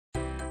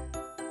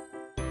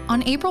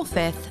On April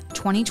 5th,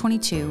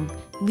 2022,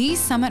 Lee's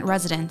Summit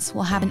residents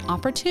will have an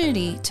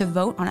opportunity to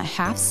vote on a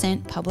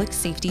half-cent public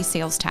safety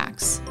sales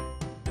tax.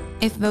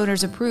 If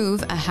voters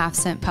approve a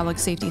half-cent public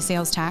safety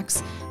sales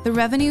tax, the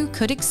revenue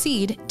could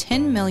exceed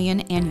 $10 million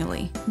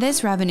annually.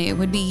 This revenue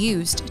would be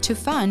used to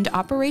fund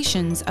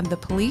operations of the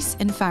police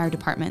and fire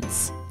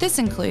departments. This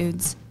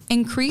includes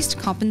increased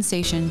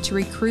compensation to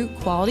recruit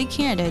quality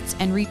candidates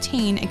and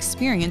retain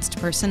experienced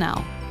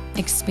personnel,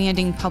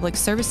 expanding public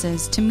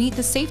services to meet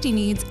the safety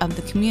needs of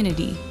the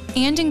community,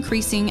 and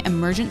increasing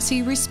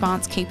emergency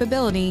response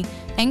capability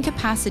and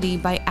capacity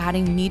by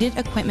adding needed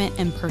equipment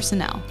and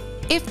personnel.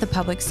 If the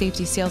public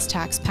safety sales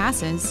tax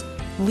passes,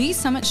 Lee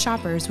Summit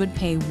shoppers would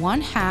pay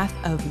 1/2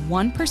 of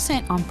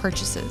 1% on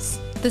purchases.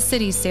 The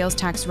city's sales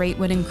tax rate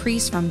would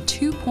increase from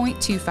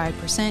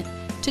 2.25%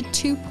 to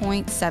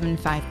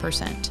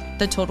 2.75%.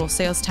 The total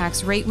sales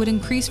tax rate would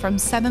increase from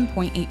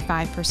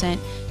 7.85%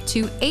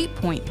 to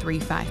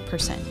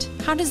 8.35%.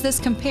 How does this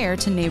compare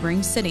to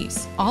neighboring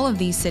cities? All of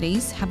these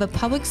cities have a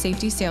public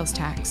safety sales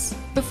tax.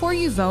 Before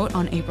you vote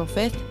on April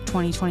 5th,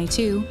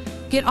 2022,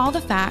 get all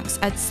the facts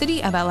at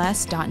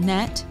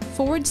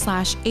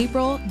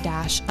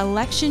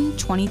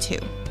cityofls.net/April-election22.